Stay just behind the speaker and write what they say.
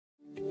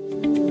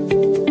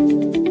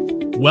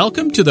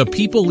Welcome to the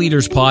People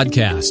Leaders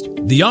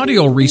Podcast, the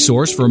audio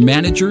resource for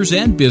managers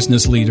and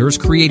business leaders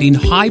creating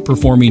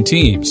high-performing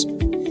teams.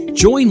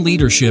 Join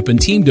leadership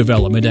and team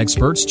development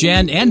experts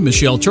Jan and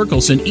Michelle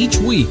Turkelson each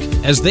week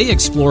as they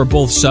explore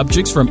both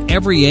subjects from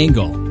every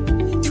angle.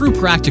 Through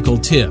practical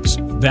tips,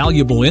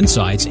 valuable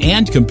insights,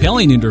 and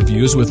compelling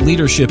interviews with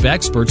leadership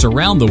experts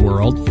around the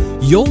world,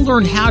 you'll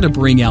learn how to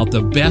bring out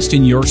the best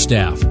in your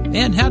staff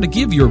and how to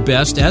give your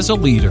best as a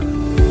leader.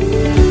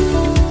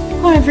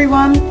 Hi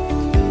everyone,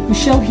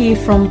 Michelle here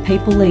from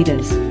People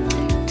Leaders.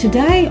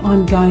 Today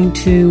I'm going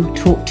to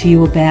talk to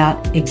you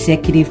about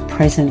executive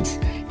presence,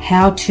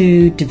 how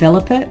to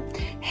develop it,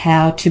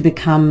 how to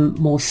become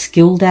more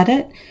skilled at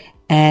it,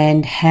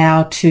 and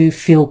how to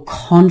feel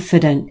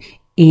confident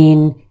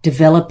in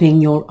developing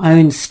your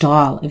own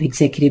style of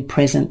executive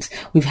presence.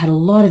 We've had a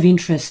lot of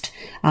interest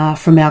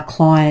from our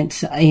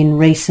clients in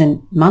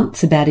recent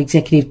months about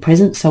executive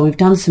presence, so we've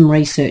done some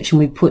research and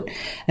we've put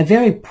a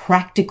very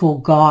practical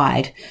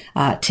guide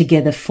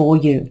together for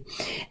you.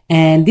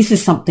 And this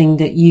is something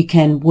that you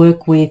can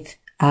work with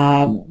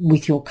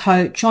your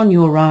coach on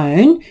your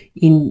own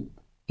in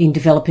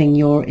developing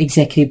your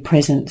executive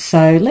presence.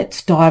 So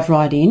let's dive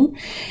right in.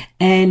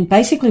 And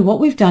basically what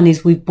we've done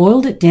is we've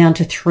boiled it down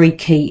to three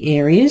key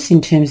areas in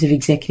terms of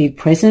executive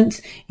presence.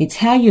 It's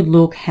how you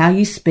look, how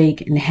you speak,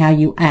 and how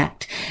you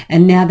act.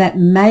 And now that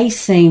may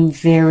seem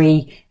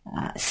very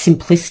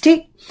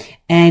simplistic.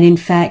 And in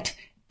fact,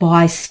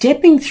 by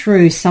stepping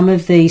through some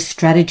of these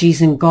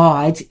strategies and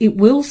guides, it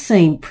will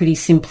seem pretty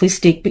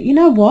simplistic. But you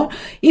know what?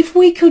 If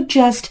we could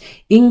just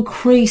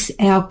increase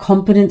our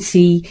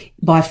competency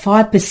by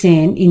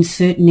 5% in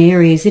certain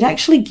areas, it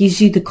actually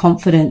gives you the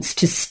confidence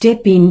to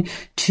step in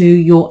to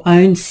your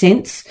own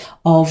sense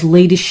of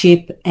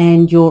leadership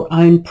and your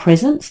own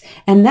presence.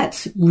 And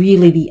that's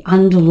really the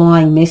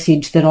underlying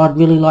message that I'd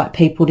really like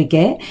people to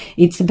get.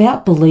 It's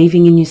about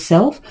believing in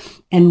yourself.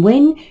 And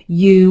when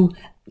you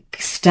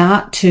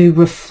start to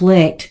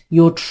reflect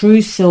your true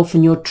self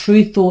and your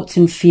true thoughts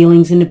and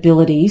feelings and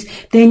abilities,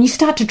 then you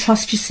start to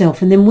trust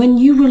yourself. And then when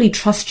you really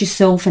trust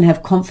yourself and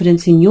have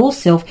confidence in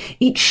yourself,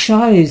 it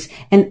shows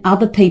and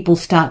other people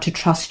start to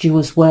trust you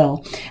as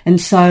well. And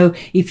so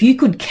if you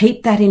could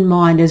keep that in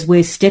mind as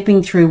we're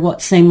stepping through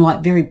what seem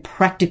like very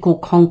practical,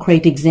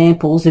 concrete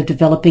examples of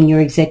developing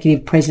your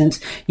executive presence,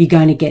 you're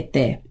going to get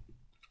there.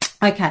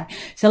 Okay,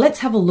 so let's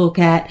have a look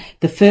at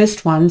the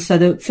first one. So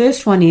the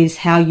first one is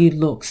how you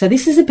look. So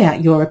this is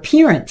about your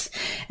appearance.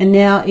 And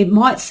now it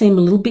might seem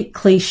a little bit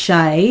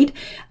cliched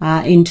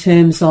in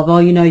terms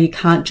of, you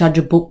can't judge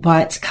a book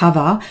by its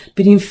cover.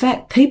 But in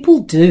fact, people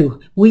do.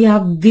 We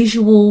are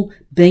visual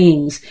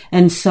beings.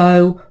 And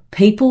so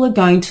people are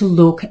going to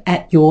look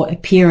at your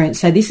appearance.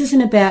 So this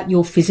isn't about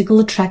your physical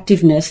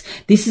attractiveness.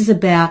 This is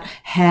about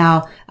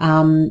how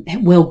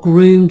well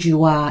groomed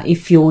you are,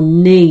 if you're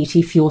neat,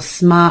 if you're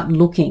smart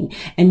looking.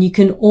 And you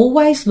can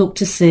always look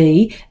to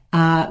see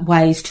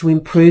ways to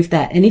improve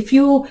that. And if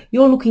you're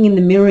looking in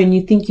the mirror and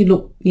you think you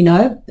look,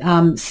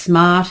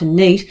 smart and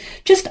neat,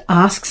 just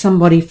ask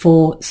somebody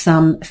for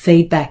some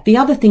feedback. The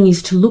other thing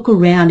is to look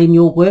around in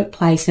your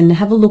workplace and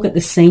have a look at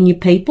the senior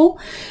people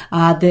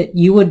that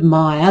you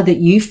admire, that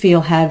you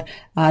feel have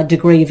a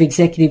degree of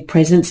executive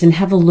presence, and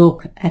have a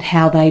look at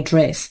how they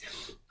dress.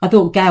 I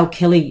thought Gail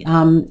Kelly,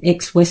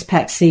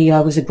 ex-Westpac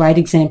CEO, was a great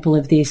example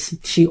of this.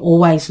 She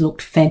always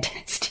looked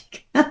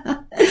fantastic.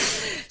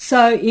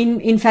 So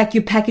in fact,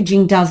 your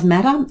packaging does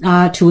matter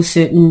to a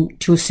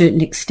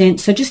certain extent.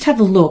 So just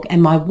have a look.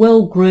 Am I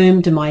well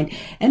groomed?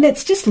 And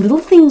it's just little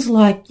things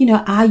like,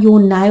 are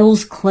your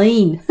nails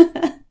clean?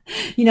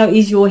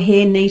 Is your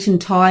hair neat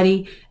and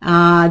tidy?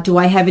 Do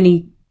I have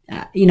any,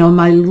 am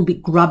I a little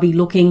bit grubby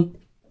looking?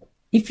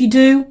 If you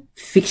do,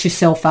 fix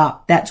yourself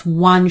up. That's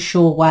one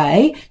sure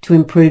way to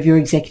improve your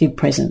executive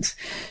presence.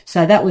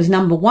 So that was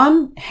number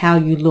one, how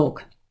you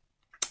look.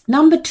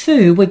 Number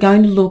two, we're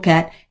going to look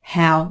at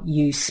how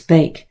you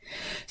speak.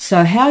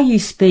 So how you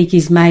speak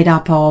is made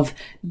up of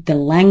the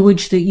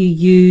language that you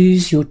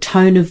use, your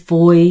tone of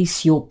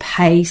voice, your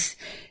pace.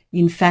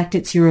 In fact,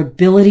 it's your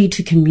ability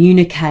to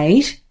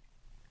communicate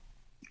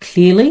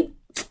clearly,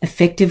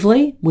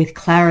 effectively, with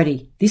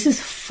clarity. This is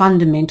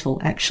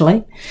fundamental,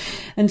 actually.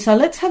 And so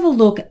let's have a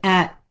look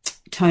at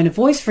tone of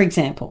voice, for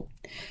example.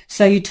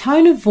 So your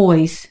tone of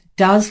voice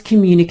does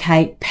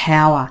communicate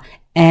power,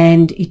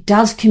 and it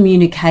does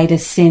communicate a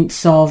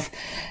sense of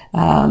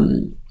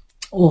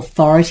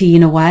authority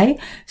in a way.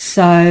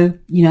 So,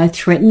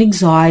 threat and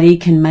anxiety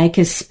can make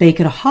us speak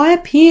at a higher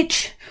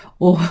pitch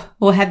or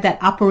have that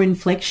upper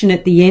inflection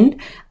at the end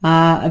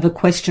of a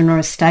question or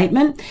a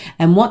statement.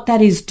 And what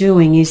that is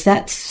doing is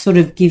that's sort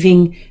of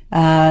giving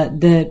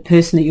the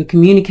person that you're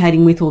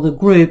communicating with or the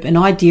group an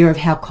idea of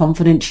how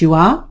confident you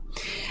are.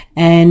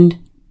 And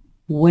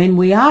when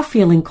we are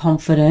feeling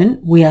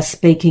confident, we are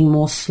speaking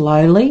more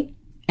slowly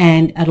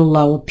and at a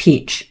lower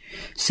pitch.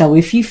 So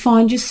if you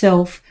find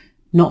yourself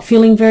not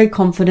feeling very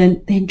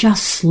confident, then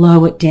just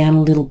slow it down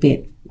a little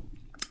bit.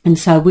 And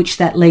so, which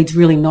that leads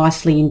really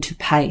nicely into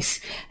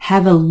pace.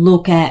 Have a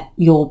look at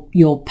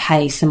your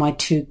pace. Am I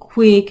too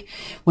quick?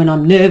 When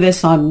I'm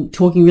nervous, I'm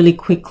talking really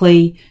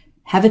quickly.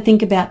 Have a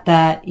think about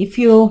that. If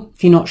you're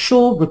not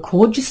sure,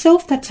 record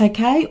yourself. That's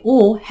okay.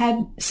 Or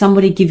have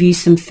somebody give you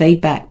some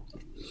feedback.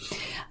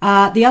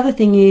 The other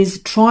thing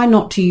is try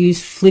not to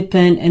use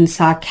flippant and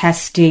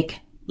sarcastic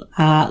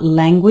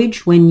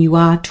language when you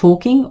are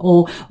talking,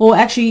 or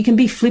actually you can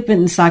be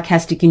flippant and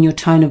sarcastic in your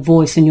tone of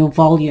voice and your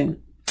volume.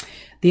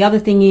 The other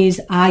thing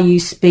is, are you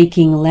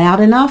speaking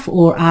loud enough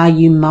or are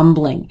you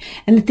mumbling?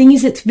 And the thing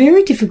is, it's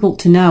very difficult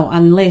to know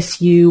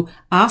unless you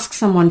ask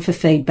someone for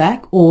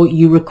feedback or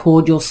you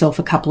record yourself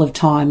a couple of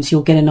times.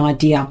 You'll get an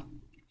idea.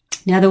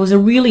 Now, there was a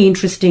really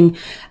interesting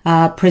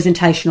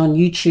presentation on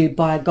YouTube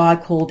by a guy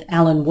called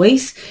Alan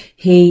Weiss.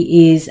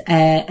 He is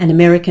an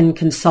American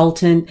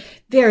consultant,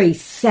 very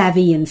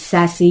savvy and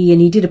sassy, and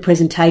he did a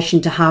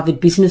presentation to Harvard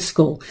Business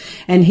School.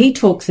 And he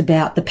talks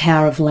about the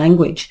power of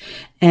language.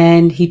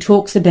 And he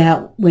talks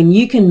about when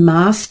you can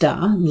master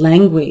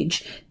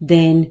language,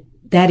 then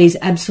that is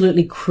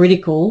absolutely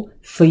critical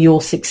for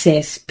your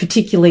success,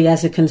 particularly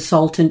as a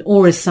consultant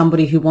or as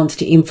somebody who wants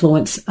to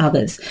influence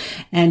others.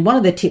 And one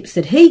of the tips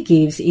that he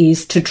gives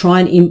is to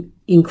try and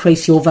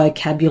increase your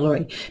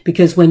vocabulary,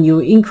 because when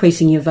you're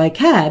increasing your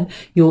vocab,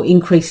 you're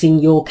increasing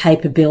your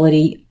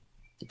capability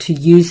to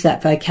use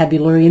that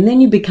vocabulary, and then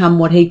you become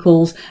what he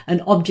calls an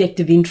object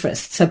of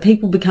interest. So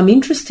people become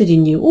interested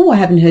in you. Oh, I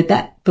haven't heard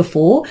that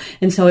before.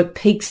 And so it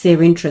piques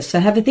their interest. So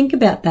have a think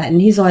about that.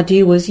 And his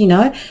idea was,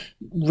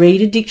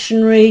 read a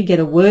dictionary, get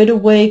a word a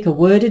week, a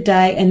word a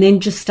day, and then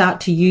just start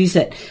to use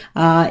it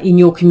in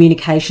your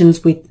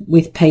communications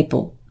with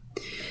people.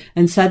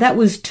 And so that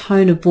was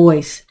tone of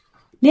voice.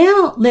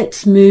 Now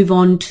let's move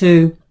on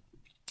to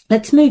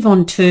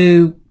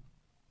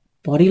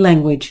body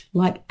language,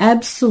 like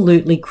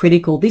absolutely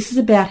critical. This is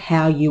about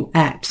how you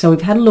act. So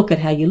we've had a look at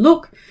how you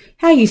look,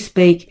 how you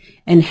speak,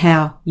 and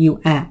how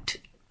you act.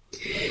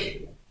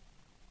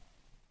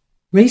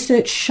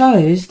 Research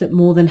shows that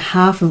more than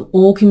half of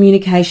all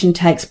communication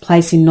takes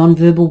place in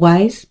nonverbal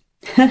ways.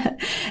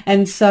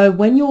 And so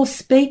when you're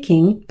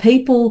speaking,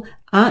 people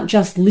aren't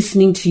just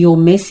listening to your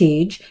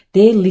message,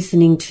 they're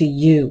listening to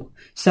you.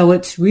 So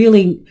it's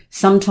really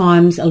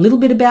sometimes a little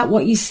bit about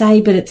what you say,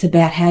 but it's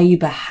about how you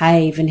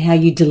behave and how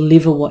you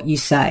deliver what you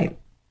say.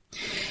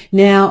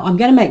 Now, I'm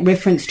going to make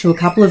reference to a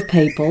couple of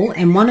people,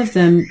 and one of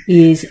them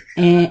is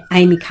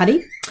Amy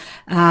Cuddy.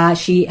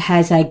 She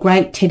has a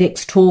great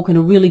TEDx talk and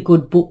a really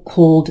good book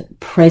called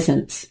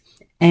Presence.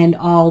 And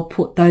I'll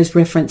put those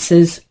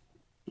references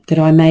that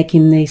I make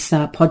in this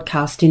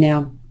podcast in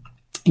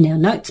our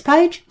notes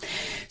page.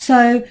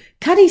 So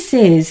Cuddy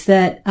says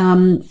that,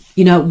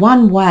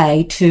 one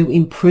way to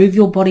improve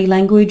your body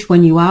language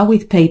when you are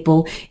with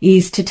people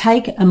is to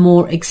take a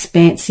more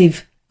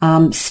expansive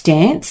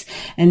stance.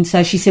 And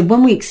so she said,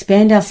 when we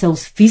expand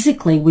ourselves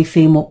physically, we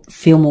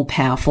feel more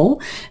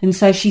powerful. And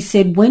so she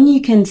said, when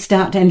you can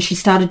start, and she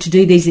started to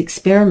do these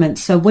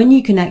experiments. So when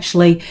you can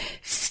actually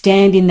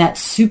stand in that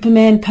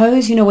Superman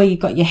pose, where you've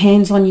got your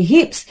hands on your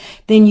hips,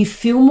 then you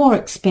feel more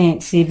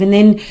expansive. And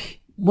then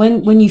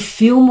when you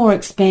feel more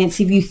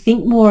expansive, you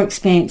think more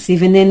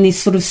expansive, and then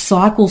this sort of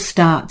cycle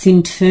starts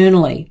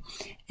internally.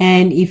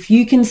 And if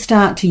you can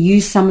start to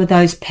use some of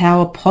those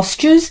power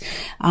postures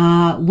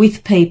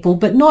with people,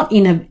 but not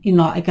in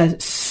a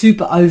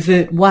super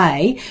overt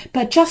way,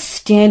 but just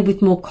stand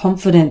with more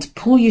confidence,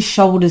 pull your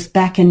shoulders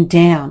back and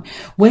down.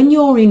 When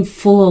you're in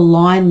full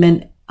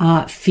alignment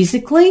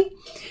physically,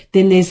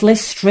 then there's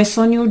less stress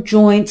on your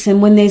joints.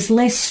 And when there's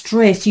less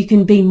stress, you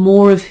can be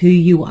more of who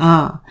you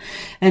are.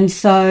 And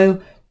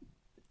so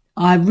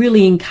I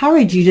really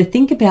encourage you to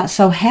think about,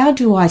 so how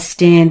do I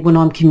stand when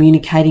I'm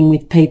communicating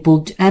with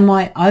people? Am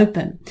I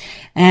open?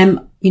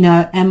 Am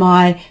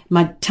I,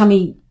 my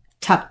tummy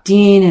tucked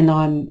in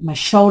and my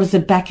shoulders are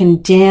back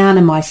and down?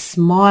 Am I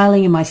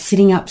smiling? Am I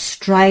sitting up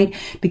straight?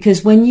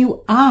 Because when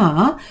you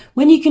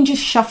can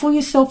just shuffle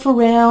yourself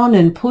around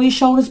and pull your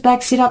shoulders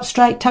back, sit up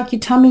straight, tuck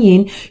your tummy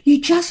in,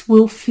 you just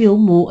will feel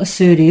more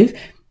assertive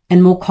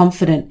and more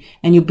confident,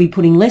 and you'll be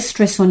putting less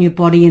stress on your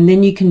body, and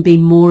then you can be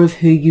more of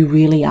who you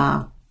really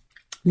are.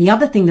 The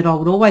other thing that I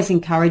would always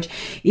encourage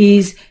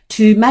is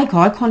to make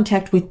eye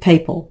contact with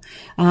people.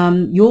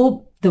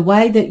 The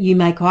way that you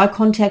make eye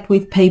contact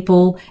with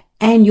people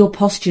and your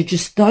posture,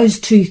 just those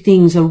two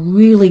things are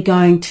really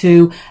going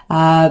to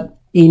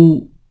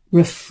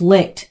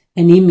reflect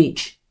an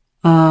image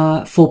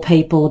for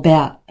people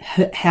about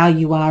how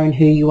you are and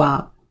who you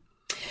are.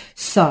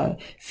 So,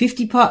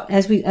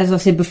 as I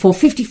said before,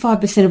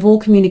 55% of all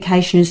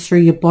communication is through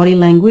your body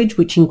language,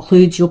 which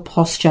includes your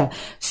posture.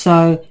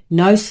 So,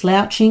 no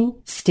slouching,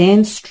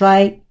 stand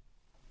straight,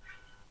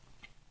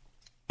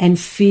 and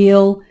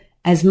feel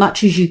as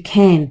much as you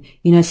can,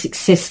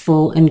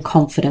 successful and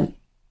confident.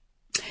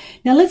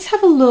 Now, let's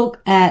have a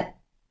look at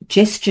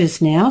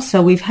gestures now.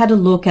 So, we've had a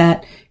look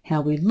at how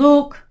we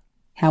look,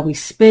 how we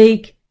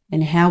speak,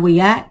 and how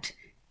we act.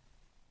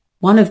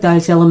 One of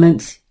those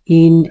elements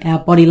in our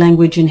body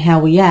language and how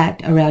we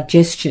act are our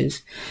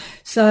gestures.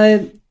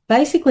 So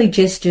basically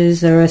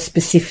gestures are a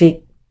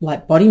specific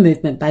like body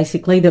movement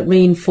basically that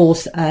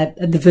reinforce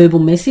the verbal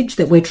message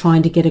that we're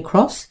trying to get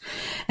across.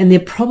 And they're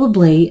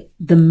probably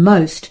the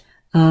most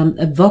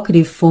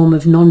evocative form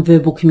of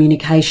non-verbal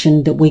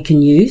communication that we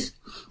can use.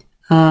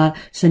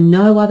 So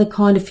no other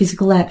kind of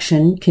physical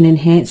action can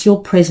enhance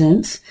your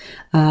presence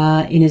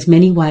in as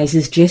many ways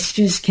as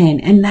gestures can,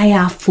 and they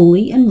are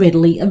fully and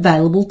readily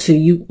available to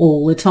you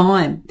all the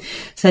time.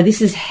 So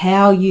this is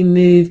how you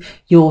move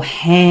your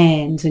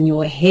hands and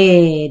your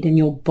head and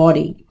your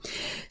body.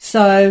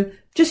 So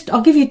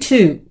I'll give you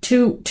two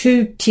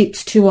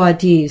tips, two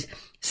ideas.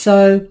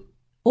 So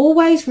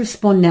always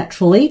respond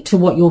naturally to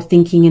what you're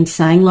thinking and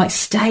saying, like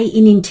stay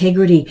in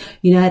integrity.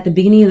 You know, at the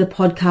beginning of the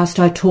podcast,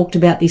 I talked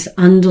about this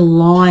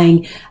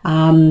underlying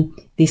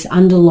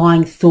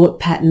thought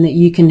pattern that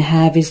you can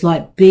have is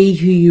like be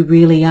who you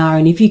really are.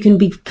 And if you can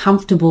be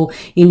comfortable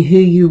in who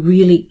you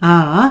really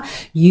are,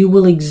 you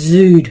will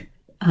exude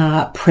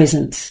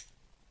presence.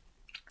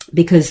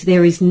 Because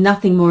there is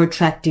nothing more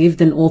attractive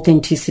than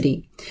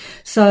authenticity.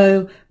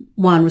 So,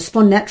 one,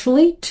 respond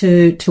naturally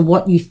to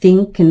what you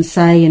think and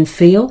say and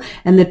feel.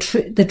 And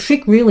the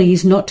trick really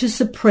is not to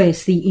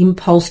suppress the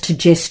impulse to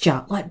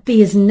gesture. Like,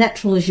 be as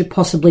natural as you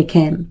possibly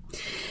can.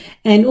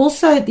 And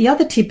also, the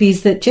other tip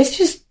is that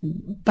gestures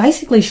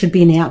basically should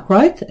be an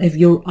outgrowth of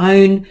your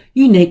own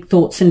unique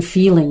thoughts and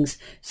feelings.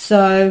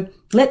 So,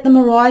 let them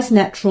arise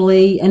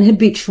naturally and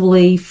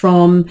habitually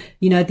from,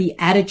 the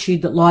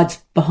attitude that lies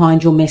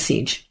behind your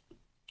message.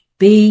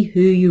 Be who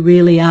you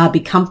really are.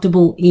 Be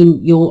comfortable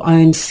in your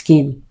own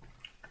skin.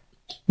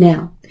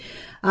 Now,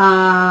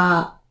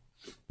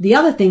 the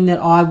other thing that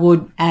I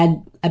would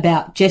add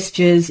about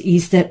gestures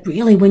is that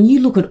really when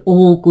you look at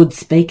all good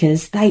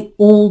speakers, they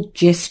all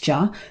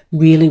gesture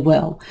really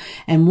well.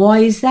 And why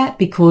is that?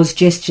 Because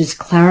gestures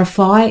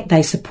clarify,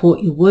 they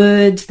support your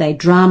words, they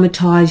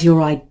dramatize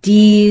your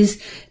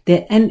ideas,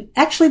 and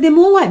actually they're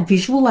more like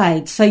visual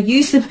aids, so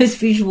use them as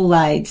visual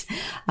aids.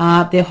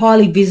 They're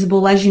highly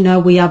visible. As you know,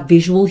 we are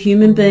visual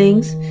human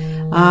beings.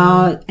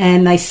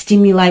 And they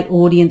stimulate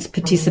audience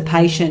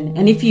participation.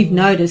 And if you've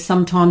noticed,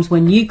 sometimes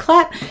when you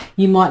clap,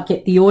 you might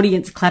get the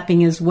audience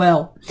clapping as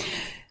well.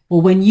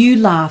 Or when you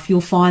laugh, you'll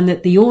find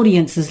that the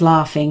audience is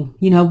laughing.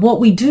 What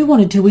we do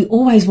want to do, we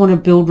always want to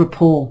build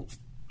rapport.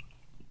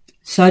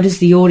 So does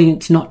the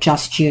audience, not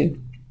just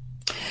you.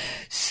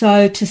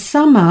 So to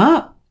sum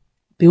up,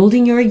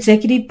 building your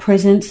executive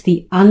presence,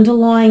 the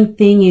underlying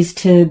thing is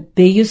to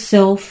be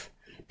yourself,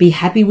 be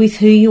happy with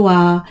who you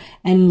are,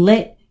 and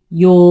let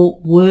your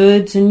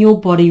words and your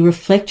body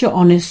reflect your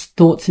honest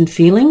thoughts and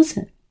feelings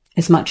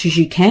as much as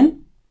you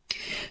can.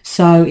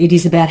 So it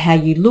is about how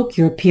you look,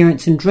 your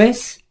appearance and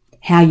dress,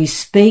 how you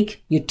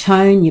speak, your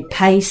tone, your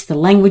pace, the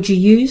language you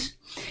use,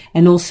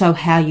 and also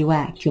how you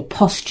act, your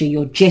posture,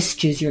 your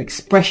gestures, your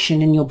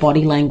expression, and your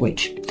body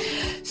language.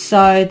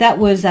 So that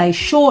was a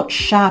short,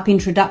 sharp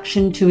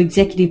introduction to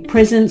executive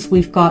presence.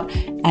 We've got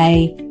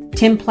a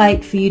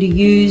template for you to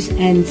use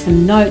and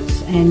some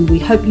notes, and we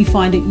hope you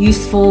find it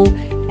useful,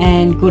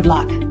 and good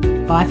luck.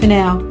 Bye for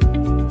now.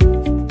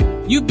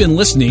 You've been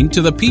listening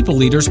to the People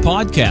Leaders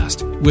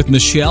Podcast with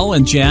Michelle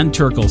and Jan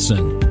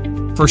Turkelson.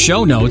 For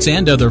show notes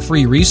and other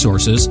free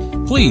resources,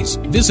 please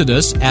visit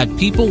us at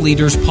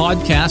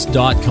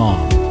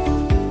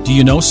peopleleaderspodcast.com. Do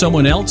you know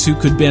someone else who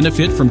could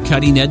benefit from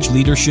cutting-edge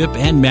leadership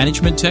and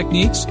management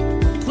techniques?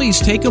 Please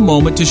take a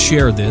moment to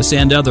share this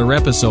and other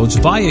episodes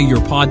via your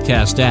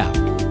podcast app,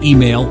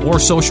 email, or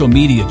social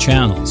media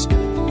channels.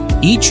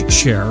 Each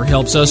share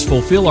helps us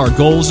fulfill our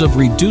goals of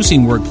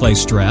reducing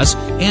workplace stress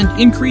and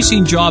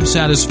increasing job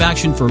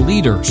satisfaction for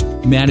leaders,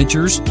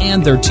 managers,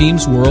 and their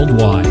teams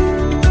worldwide.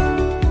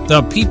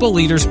 The People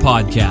Leaders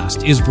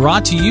Podcast is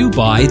brought to you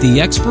by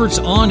the Experts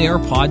On Air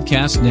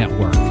Podcast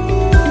Network.